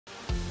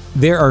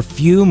There are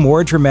few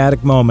more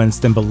dramatic moments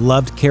than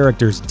beloved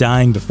characters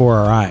dying before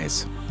our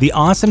eyes. The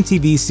awesome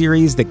TV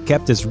series that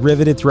kept us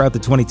riveted throughout the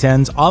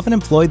 2010s often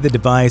employed the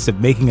device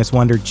of making us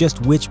wonder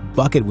just which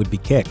bucket would be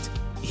kicked.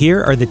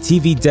 Here are the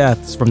TV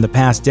deaths from the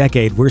past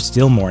decade we're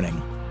still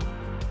mourning.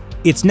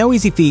 It's no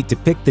easy feat to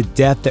pick the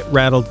death that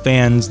rattled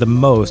fans the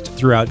most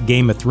throughout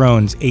Game of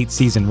Thrones'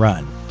 8-season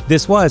run.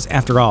 This was,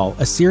 after all,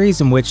 a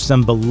series in which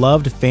some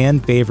beloved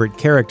fan-favorite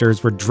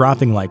characters were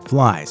dropping like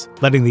flies,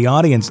 letting the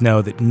audience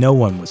know that no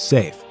one was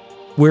safe.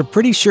 We're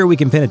pretty sure we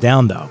can pin it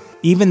down, though.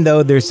 Even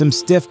though there's some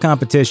stiff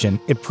competition,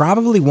 it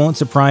probably won't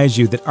surprise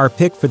you that our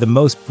pick for the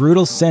most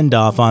brutal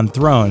send-off on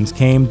Thrones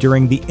came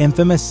during the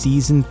infamous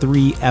Season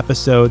 3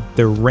 episode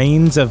The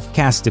Reigns of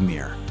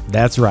Castamere.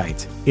 That's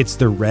right, it's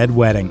the Red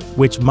Wedding,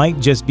 which might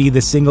just be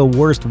the single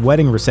worst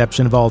wedding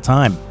reception of all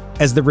time.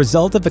 As the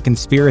result of a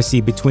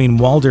conspiracy between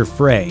Walder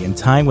Frey and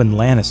Tywin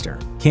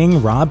Lannister,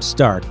 King Robb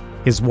Stark,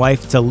 his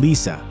wife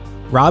Talisa,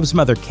 Robb's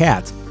mother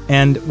Cat,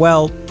 and,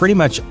 well, pretty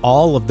much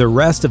all of the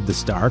rest of the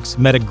Starks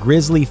met a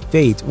grisly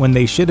fate when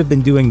they should have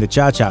been doing the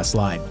cha-cha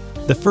slide.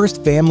 The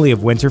first family of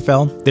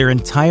Winterfell, their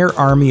entire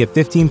army of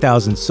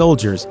 15,000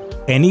 soldiers,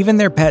 and even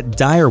their pet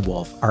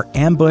direwolf are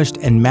ambushed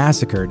and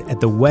massacred at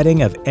the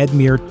wedding of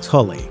Edmure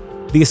Tully.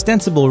 The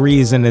ostensible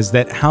reason is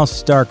that House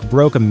Stark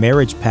broke a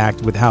marriage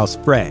pact with House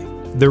Frey.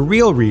 The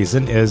real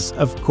reason is,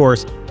 of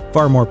course,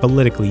 far more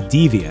politically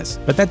devious,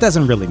 but that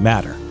doesn't really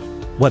matter.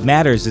 What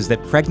matters is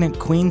that pregnant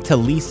Queen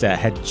Talisa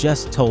had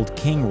just told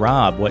King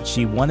Robb what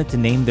she wanted to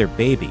name their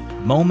baby,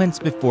 moments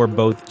before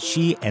both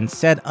she and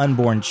said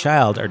unborn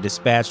child are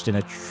dispatched in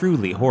a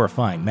truly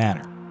horrifying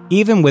manner.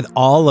 Even with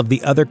all of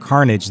the other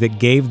carnage that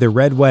gave the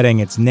Red Wedding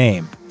its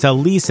name,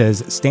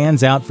 Talisa's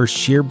stands out for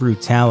sheer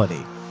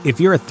brutality. If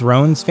you're a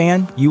Thrones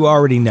fan, you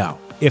already know.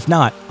 If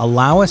not,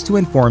 allow us to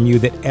inform you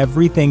that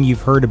everything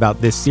you've heard about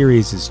this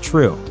series is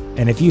true.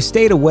 And if you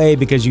stayed away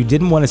because you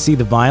didn't want to see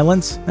the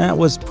violence, that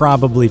was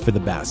probably for the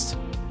best.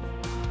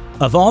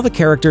 Of all the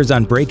characters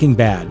on Breaking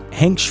Bad,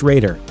 Hank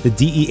Schrader, the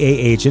DEA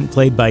agent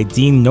played by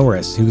Dean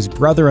Norris, whose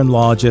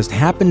brother-in-law just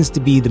happens to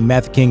be the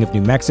meth king of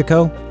New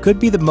Mexico, could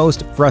be the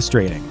most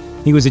frustrating.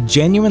 He was a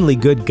genuinely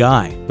good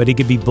guy, but he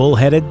could be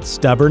bullheaded,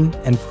 stubborn,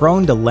 and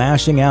prone to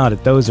lashing out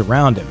at those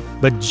around him,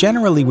 but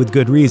generally with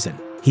good reason.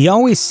 He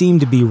always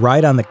seemed to be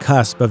right on the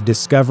cusp of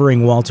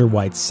discovering Walter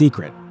White's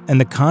secret,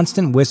 and the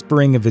constant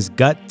whispering of his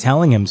gut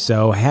telling him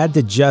so had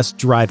to just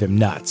drive him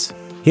nuts.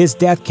 His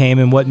death came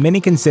in what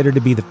many consider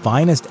to be the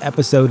finest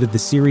episode of the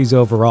series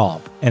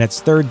overall, and its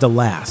third to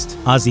last,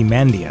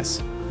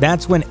 Ozymandias.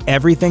 That's when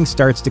everything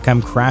starts to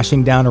come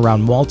crashing down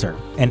around Walter,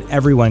 and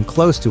everyone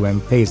close to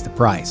him pays the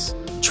price.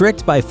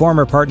 Tricked by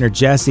former partner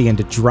Jesse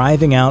into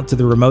driving out to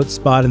the remote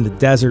spot in the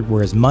desert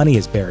where his money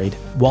is buried,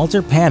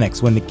 Walter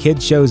panics when the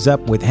kid shows up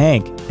with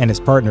Hank and his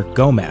partner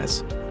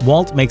Gomez.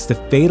 Walt makes the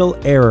fatal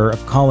error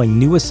of calling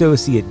new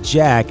associate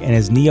Jack and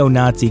his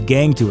neo-Nazi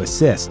gang to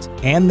assist,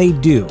 and they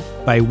do,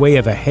 by way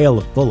of a hail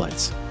of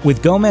bullets.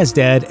 With Gomez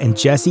dead and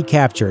Jesse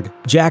captured,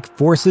 Jack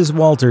forces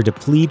Walter to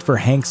plead for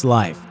Hank's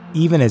life,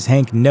 even as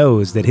Hank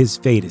knows that his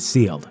fate is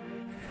sealed.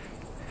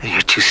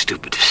 You're too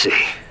stupid to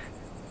see.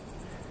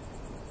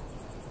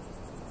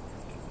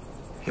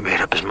 He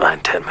made up his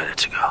mind 10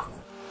 minutes ago.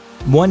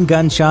 One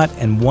gunshot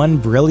and one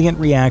brilliant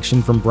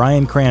reaction from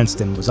Bryan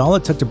Cranston was all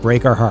it took to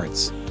break our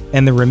hearts,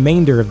 and the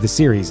remainder of the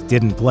series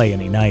didn't play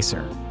any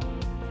nicer.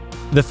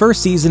 The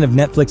first season of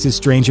Netflix's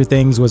Stranger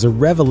Things was a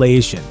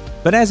revelation,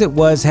 but as it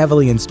was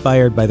heavily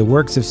inspired by the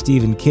works of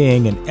Stephen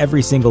King and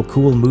every single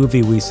cool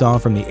movie we saw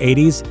from the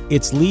 80s,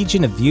 its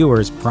legion of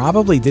viewers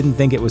probably didn't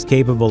think it was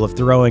capable of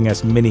throwing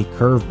us mini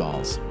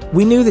curveballs.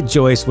 We knew that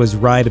Joyce was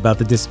right about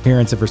the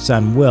disappearance of her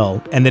son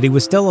Will, and that he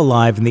was still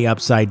alive in the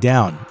Upside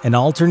Down, an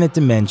alternate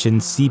dimension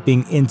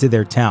seeping into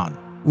their town.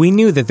 We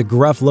knew that the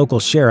gruff local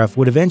sheriff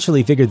would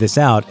eventually figure this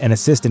out and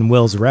assist in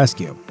Will's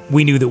rescue.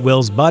 We knew that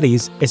Will's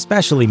buddies,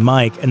 especially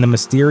Mike and the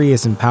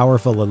mysterious and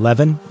powerful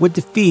 11, would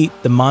defeat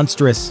the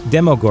monstrous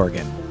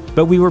Demogorgon.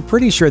 But we were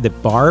pretty sure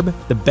that Barb,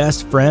 the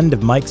best friend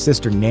of Mike's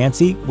sister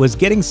Nancy, was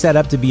getting set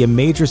up to be a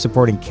major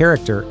supporting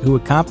character who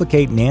would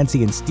complicate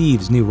Nancy and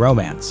Steve's new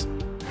romance.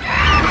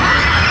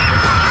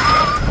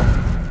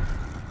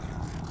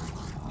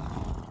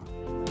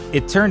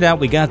 It turned out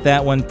we got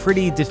that one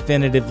pretty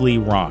definitively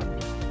wrong.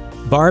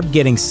 Barb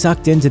getting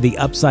sucked into the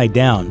Upside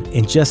Down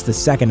in just the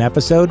second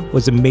episode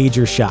was a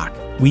major shock.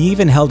 We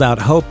even held out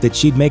hope that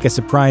she'd make a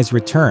surprise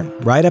return,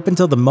 right up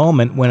until the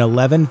moment when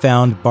 11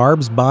 found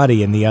Barb's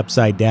body in the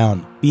Upside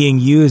Down, being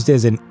used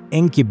as an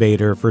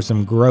incubator for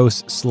some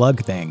gross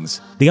slug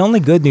things. The only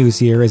good news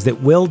here is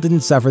that Will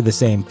didn't suffer the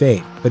same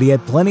fate, but he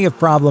had plenty of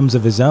problems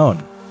of his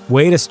own.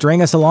 Way to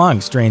string us along,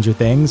 Stranger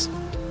Things.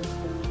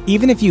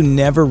 Even if you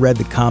never read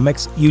the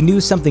comics, you knew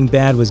something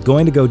bad was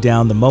going to go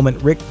down the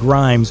moment Rick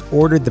Grimes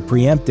ordered the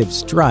preemptive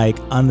strike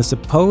on the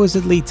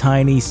supposedly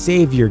tiny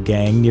Savior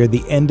Gang near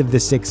the end of the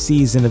 6th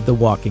season of The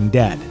Walking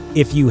Dead.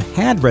 If you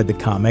had read the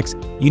comics,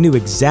 you knew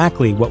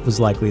exactly what was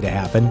likely to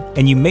happen,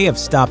 and you may have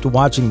stopped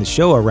watching the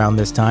show around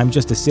this time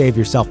just to save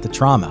yourself the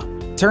trauma.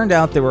 turned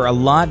out there were a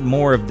lot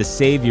more of the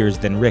saviors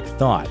than Rick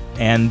thought,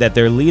 and that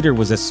their leader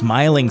was a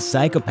smiling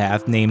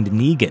psychopath named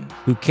Negan,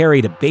 who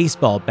carried a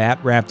baseball bat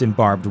wrapped in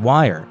barbed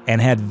wire and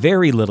had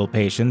very little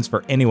patience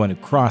for anyone who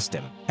crossed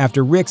him.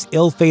 After Rick's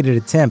ill-fated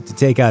attempt to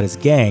take out his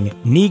gang,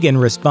 Negan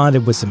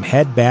responded with some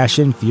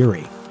head-bashing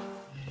fury.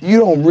 You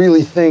don't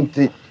really think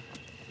that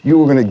you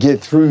were going to get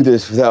through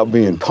this without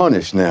being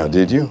punished now,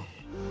 did you?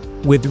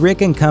 With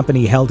Rick and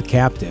company held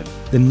captive,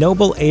 the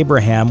noble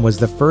Abraham was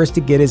the first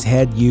to get his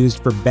head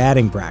used for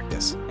batting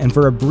practice, and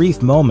for a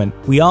brief moment,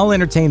 we all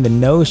entertained the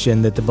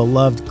notion that the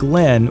beloved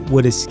Glenn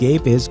would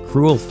escape his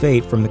cruel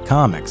fate from the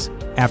comics.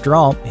 After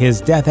all,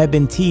 his death had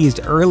been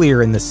teased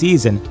earlier in the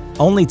season,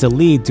 only to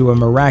lead to a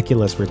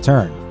miraculous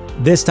return.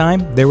 This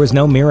time, there was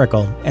no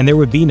miracle, and there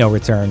would be no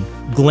return.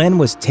 Glenn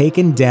was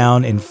taken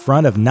down in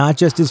front of not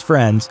just his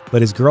friends,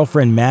 but his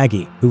girlfriend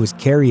Maggie, who was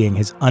carrying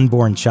his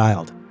unborn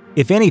child.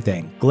 If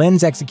anything,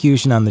 Glenn's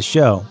execution on the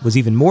show was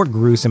even more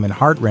gruesome and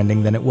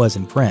heartrending than it was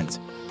in print,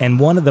 and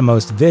one of the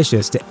most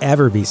vicious to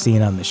ever be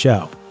seen on the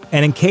show.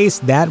 And in case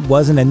that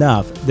wasn't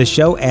enough, the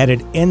show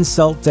added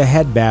insult to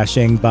head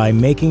bashing by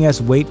making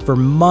us wait for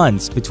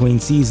months between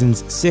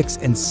seasons 6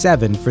 and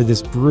 7 for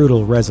this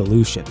brutal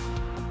resolution.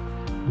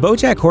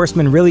 BoJack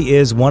Horseman really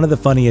is one of the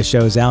funniest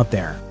shows out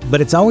there, but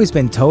it's always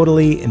been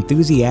totally,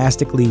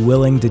 enthusiastically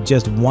willing to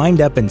just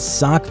wind up and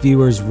sock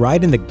viewers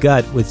right in the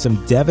gut with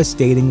some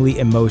devastatingly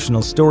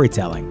emotional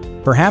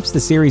storytelling. Perhaps the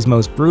series'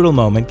 most brutal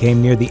moment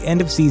came near the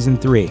end of Season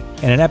 3,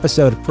 in an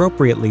episode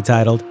appropriately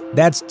titled,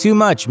 "That's Too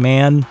Much,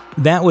 Man."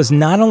 That was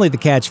not only the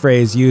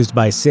catchphrase used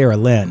by Sarah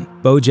Lynn,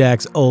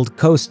 BoJack's old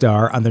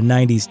co-star on the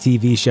 90s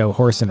TV show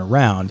Horsin'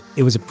 Around,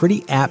 it was a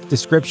pretty apt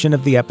description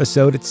of the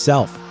episode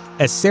itself.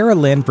 As Sarah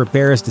Lynn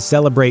prepares to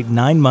celebrate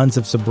 9 months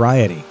of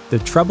sobriety, the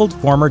troubled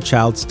former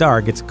child star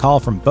gets a call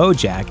from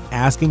BoJack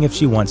asking if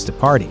she wants to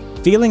party.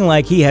 Feeling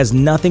like he has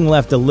nothing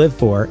left to live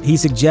for, he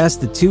suggests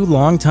the two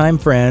longtime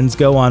friends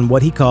go on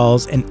what he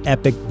calls an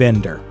epic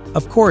bender.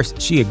 Of course,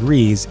 she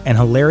agrees, and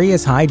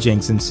hilarious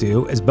hijinks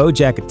ensue as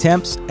BoJack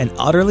attempts and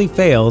utterly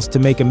fails to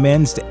make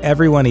amends to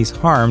everyone he's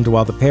harmed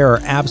while the pair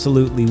are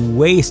absolutely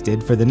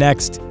wasted for the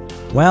next…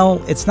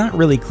 well, it's not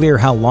really clear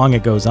how long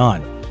it goes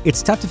on.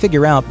 It's tough to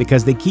figure out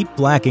because they keep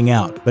blacking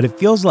out, but it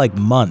feels like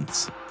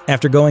months.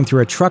 After going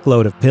through a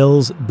truckload of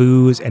pills,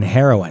 booze, and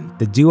heroin,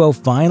 the duo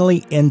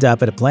finally end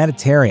up at a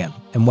planetarium,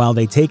 and while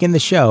they take in the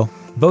show,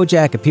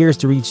 BoJack appears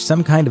to reach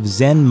some kind of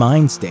Zen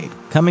mind state,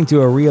 coming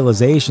to a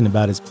realization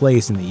about his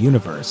place in the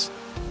universe.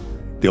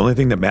 The only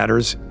thing that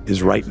matters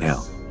is right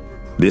now.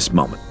 This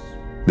moment.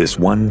 This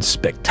one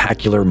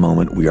spectacular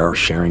moment we are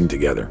sharing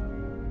together.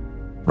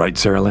 Right,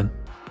 Sarah Lynn?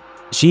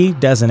 She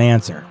doesn't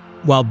answer.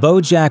 While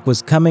BoJack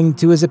was coming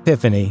to his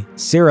epiphany,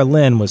 Sarah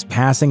Lynn was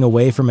passing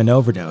away from an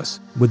overdose,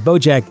 with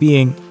BoJack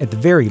being, at the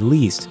very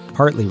least,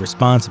 partly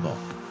responsible.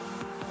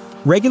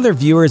 Regular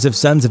viewers of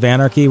Sons of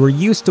Anarchy were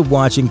used to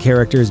watching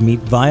characters meet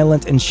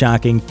violent and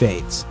shocking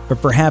fates, but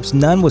perhaps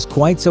none was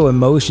quite so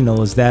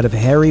emotional as that of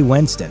Harry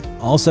Winston,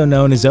 also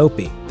known as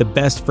Opie, the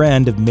best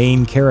friend of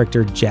main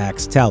character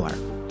Jax Teller.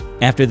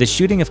 After the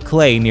shooting of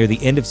Clay near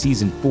the end of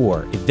Season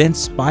 4, events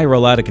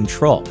spiral out of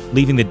control,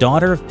 leaving the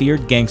daughter of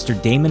feared gangster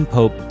Damon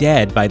Pope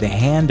dead by the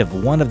hand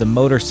of one of the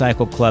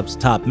motorcycle club's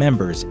top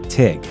members,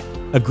 Tig.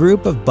 A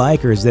group of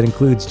bikers that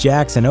includes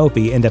Jax and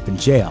Opie end up in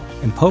jail,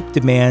 and Pope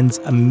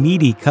demands a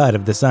meaty cut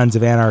of the Sons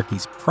of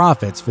Anarchy's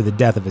profits for the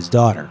death of his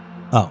daughter.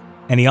 Oh,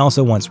 and he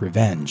also wants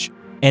revenge.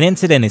 An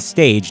incident is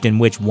staged in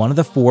which one of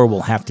the four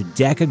will have to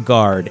deck a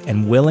guard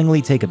and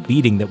willingly take a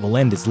beating that will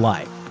end his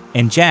life,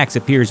 and Jax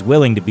appears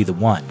willing to be the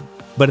one.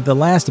 But at the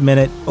last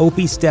minute,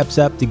 Opie steps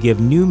up to give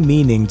new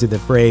meaning to the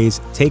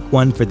phrase, "take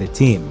one for the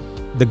team."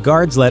 The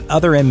guards let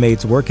other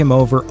inmates work him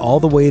over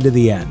all the way to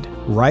the end,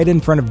 right in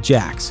front of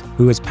Jax,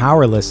 who is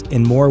powerless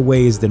in more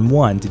ways than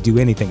one to do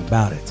anything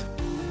about it.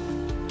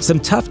 Some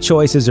tough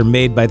choices are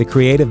made by the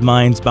creative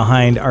minds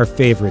behind our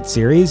favorite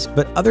series,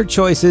 but other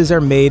choices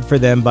are made for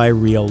them by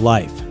real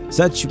life.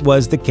 Such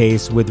was the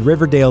case with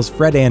Riverdale's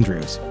Fred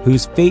Andrews,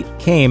 whose fate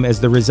came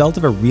as the result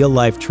of a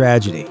real-life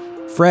tragedy.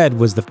 Fred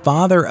was the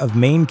father of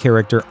main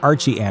character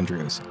Archie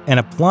Andrews, and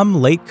a plum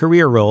late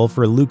career role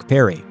for Luke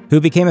Perry,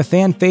 who became a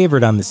fan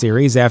favorite on the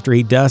series after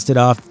he dusted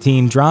off the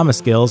teen drama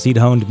skills he'd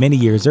honed many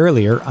years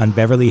earlier on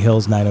Beverly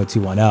Hills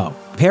 90210.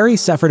 Perry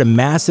suffered a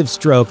massive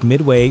stroke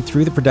midway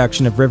through the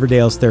production of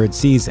Riverdale's 3rd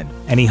season,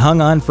 and he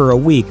hung on for a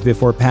week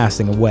before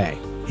passing away.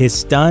 His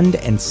stunned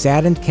and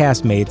saddened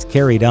castmates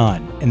carried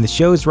on, and the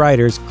show's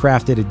writers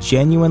crafted a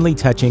genuinely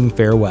touching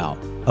farewell.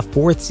 A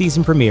 4th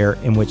season premiere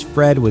in which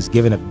Fred was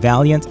given a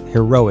valiant,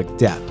 heroic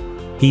death.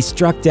 He's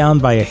struck down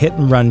by a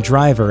hit-and-run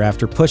driver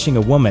after pushing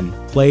a woman,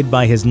 played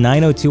by his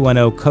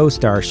 90210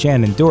 co-star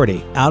Shannon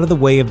Doherty, out of the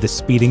way of the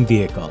speeding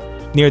vehicle.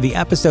 Near the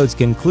episode's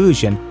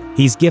conclusion,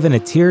 he's given a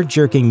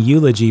tear-jerking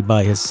eulogy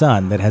by his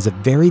son that has a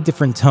very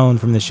different tone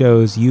from the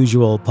show's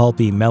usual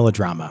pulpy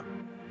melodrama.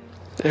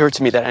 It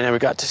hurts me that I never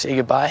got to say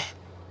goodbye.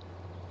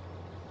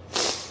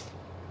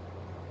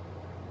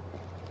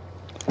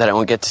 That I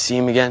won't get to see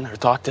him again or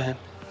talk to him.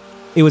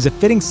 It was a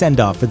fitting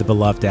send-off for the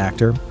beloved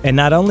actor, and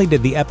not only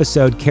did the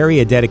episode carry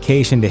a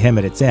dedication to him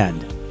at its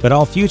end, but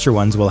all future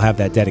ones will have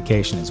that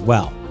dedication as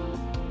well.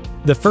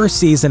 The first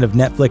season of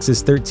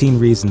Netflix's 13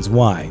 Reasons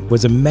Why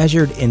was a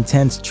measured,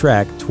 intense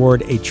trek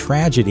toward a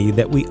tragedy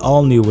that we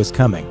all knew was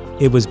coming.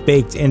 It was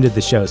baked into the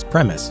show's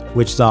premise,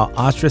 which saw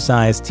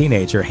ostracized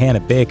teenager Hannah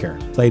Baker,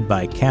 played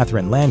by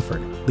Katherine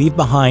Langford, leave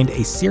behind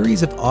a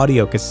series of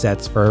audio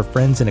cassettes for her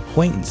friends and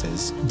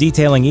acquaintances,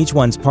 detailing each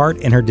one's part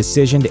in her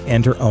decision to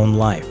end her own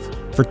life.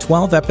 For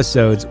 12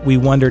 episodes, we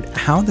wondered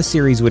how the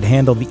series would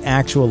handle the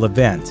actual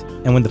event,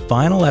 and when the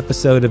final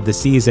episode of the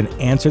season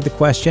answered the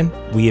question,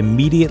 we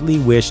immediately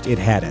wished it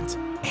hadn't.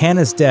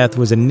 Hannah's death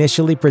was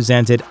initially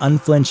presented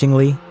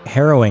unflinchingly,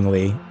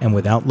 harrowingly, and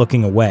without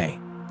looking away.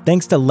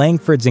 Thanks to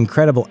Langford's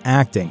incredible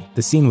acting,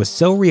 the scene was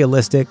so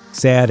realistic,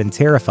 sad, and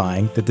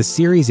terrifying that the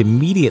series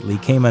immediately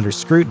came under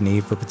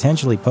scrutiny for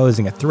potentially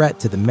posing a threat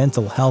to the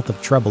mental health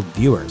of troubled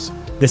viewers.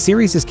 The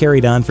series is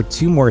carried on for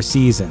 2 more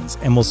seasons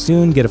and will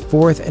soon get a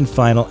 4th and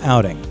final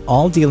outing,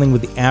 all dealing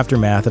with the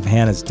aftermath of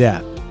Hannah's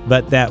death.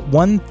 But that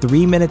one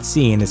 3-minute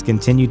scene has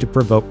continued to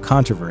provoke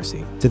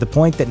controversy, to the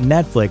point that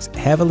Netflix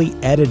heavily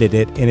edited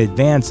it in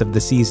advance of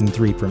the Season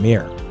 3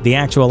 premiere. The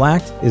actual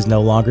act is no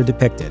longer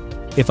depicted.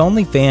 If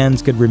only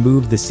fans could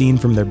remove the scene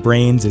from their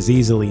brains as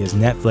easily as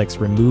Netflix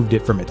removed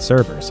it from its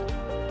servers.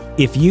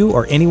 If you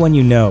or anyone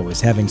you know is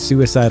having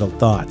suicidal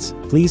thoughts,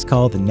 please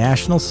call the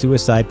National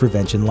Suicide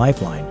Prevention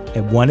Lifeline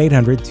at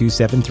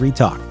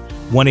 1-800-273-TALK,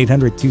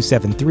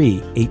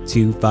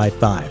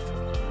 1-800-273-8255.